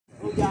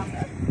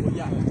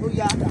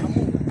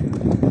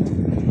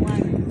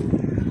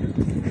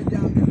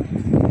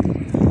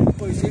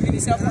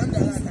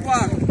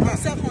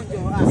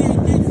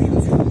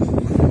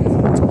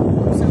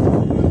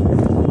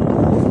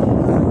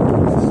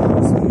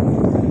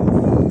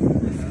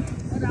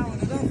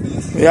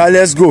Yeah,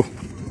 let's go.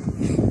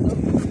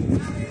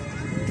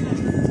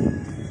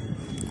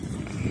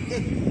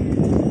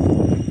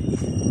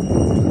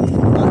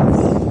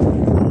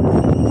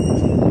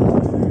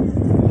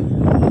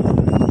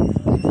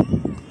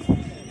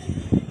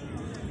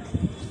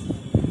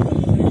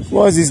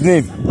 What's his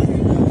name?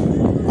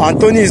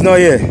 Anthony is not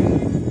here.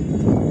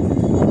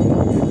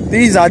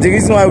 These are the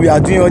reason why we are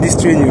doing all this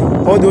training.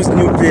 All those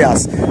new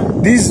players.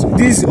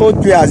 These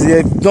old players,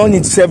 they've done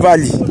it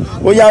severally.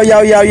 Oh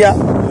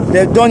yeah.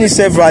 They've done it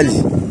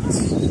severally.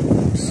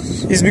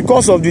 It's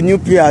because of the new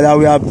player that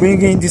we are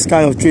bringing this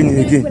kind of training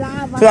again,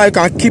 so that you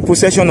can keep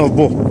possession of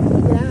ball.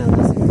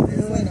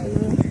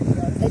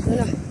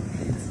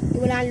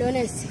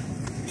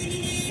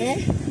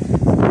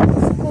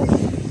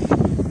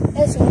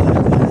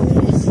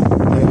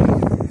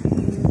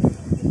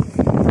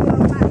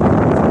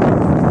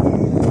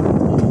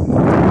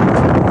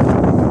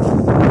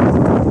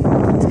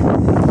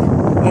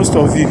 Most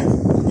of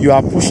you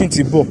are pushing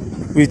the ball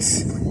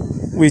with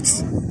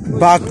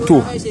back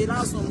toe.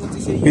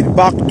 With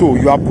back toe,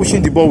 you are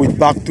pushing the ball with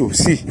back toe.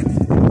 See,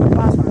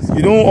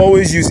 you don't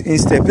always use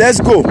instep. Let's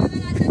go.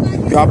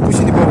 You are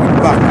pushing the ball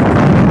with back.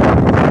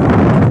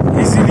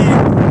 Easily,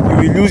 you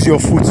will lose your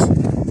foot.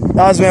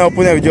 That's when your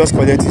opponent will just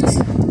collect it.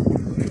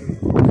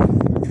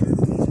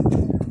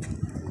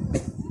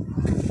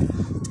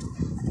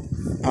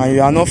 And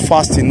you are not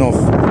fast enough.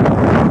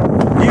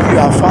 If you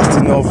are fast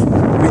enough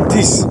with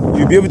this,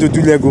 you'll be able to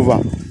do leg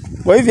over.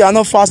 But if you are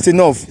not fast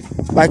enough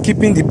by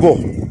keeping the ball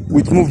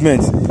with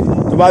movement,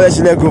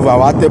 leg over,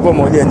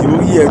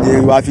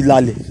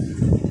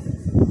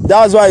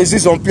 that's why you see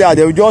some players,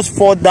 they will just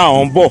fall down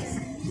on ball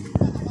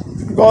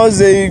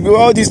because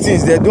all these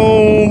things, they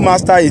don't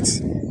master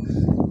it.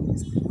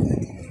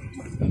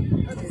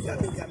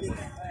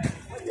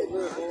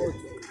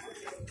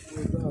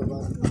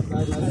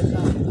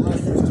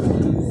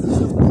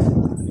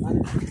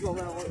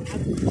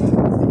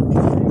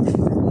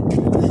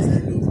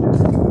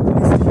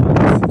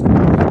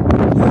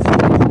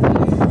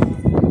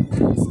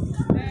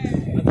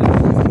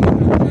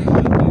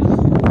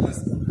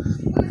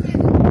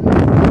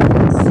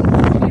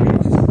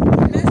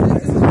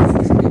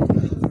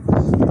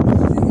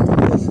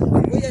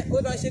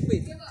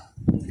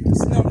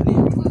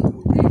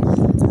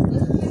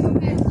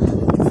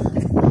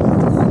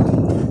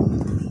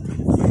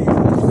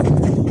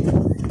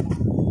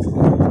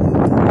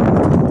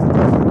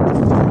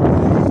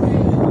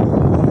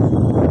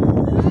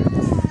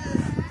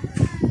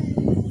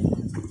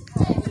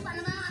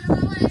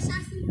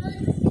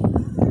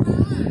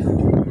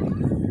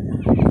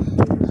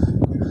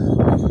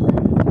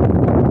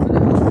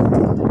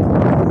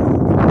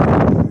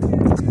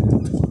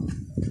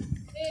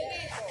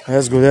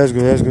 Let's go.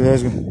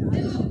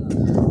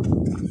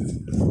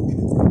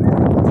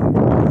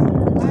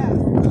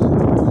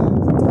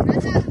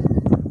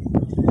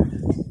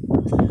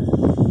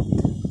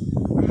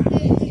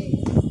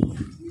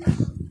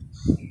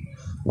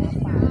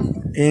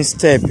 In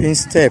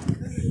step.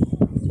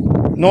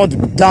 Not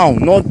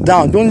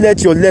down. Don't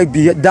let your leg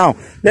be down.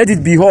 Let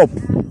it be up.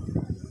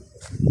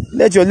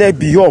 Let your leg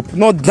be up,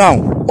 not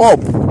down. Up.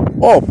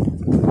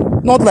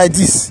 Not like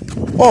this.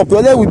 Up.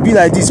 Your leg will be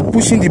like this,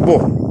 pushing the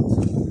ball.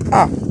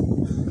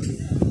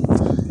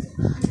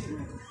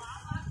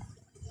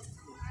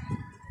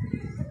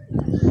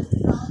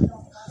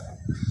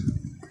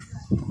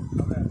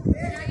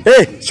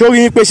 Hey, show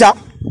me pesha.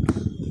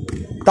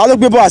 Ta ló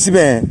gbé ball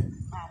síbẹ̀.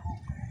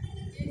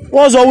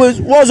 What's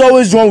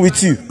always wrong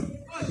with you?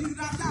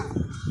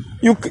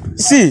 You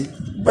see,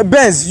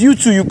 Benz, you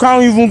two, you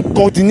can't even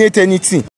coordinate anything.